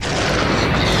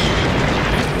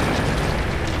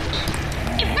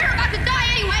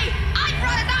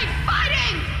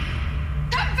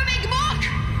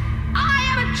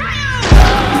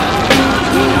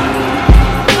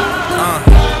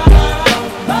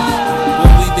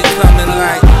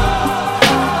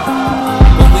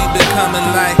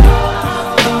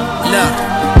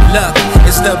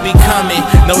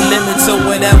to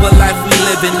whatever life we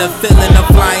live in. The feeling of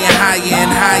flying higher and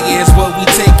higher is what we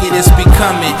take it, it's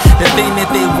becoming the thing that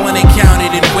they wanted, counted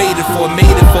and waited for.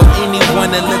 Made it for anyone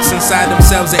that looks inside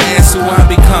themselves and asks who I'm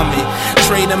becoming.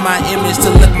 Trading my image to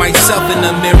look myself in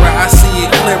the mirror, I see it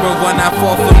clearer when I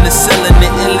fall from the ceiling. The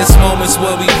endless moments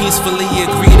where we peacefully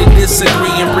agree to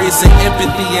disagree, embracing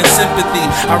empathy and sympathy.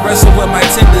 I wrestle with my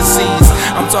tendencies,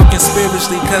 I'm talking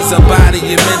spiritually cause the body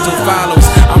and mental follows.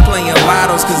 I'm playing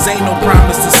lottos cause ain't no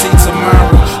promise to see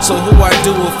tomorrow. So who I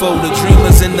do it for, the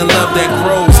dreamers and the love that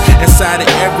grows inside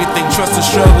of everything. Trust the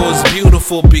struggle is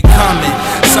beautiful, becoming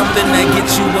something that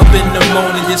gets you up in the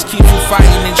morning, just keep you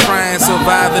fighting and trying,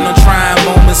 surviving on trying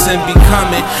moments and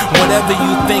becoming whatever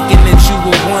you thinking that you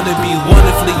would want to be.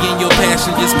 Wonderfully in your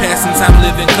passion, just passing time,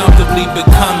 living comfortably,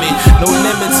 becoming no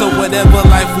limit to whatever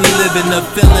life we live in. The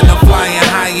feeling of flying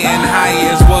higher and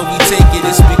higher is what we take it,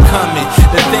 it's becoming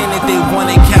the thing that they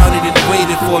wanted, counted and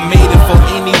waited for. Made it for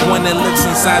anyone that looks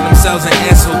inside themselves and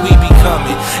asks who we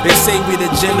becoming. They say we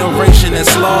the generation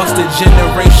that's lost, the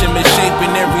generation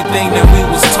misshaping everything that we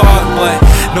was taught. But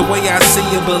the way I see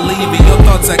it, believe it, your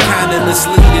thoughts are kinda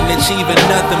misleading, achieving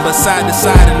nothing but side to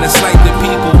side and it's like the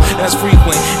people that's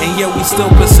frequent, and yet we still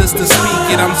persist to speak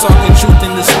it. I'm talking truth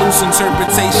in this loose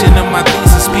interpretation of my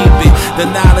thesis, peep it. The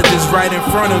knowledge is right in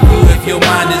front of you if your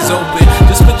mind is open.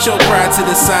 Just put your pride to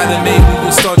the side and maybe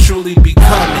you'll start truly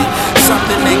becoming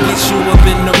something that gets you up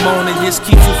in the morning, just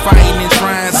keeps you fighting and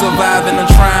trying, surviving and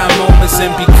trying moments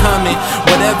and becoming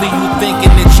whatever you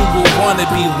thinking that you will wanna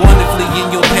be. Wonderfully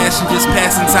in your passion, just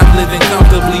passing time, living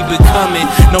comfortably, becoming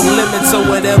no limit to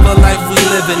whatever life we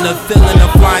live in. The feeling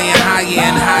of flying higher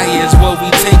and higher is what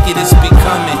we take it, it's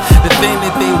becoming the thing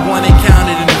that they wanted,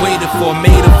 counted and waited for.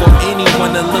 Made it for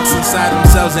anyone that looks inside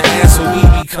themselves and asks who we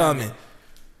becoming.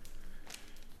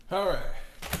 Alright.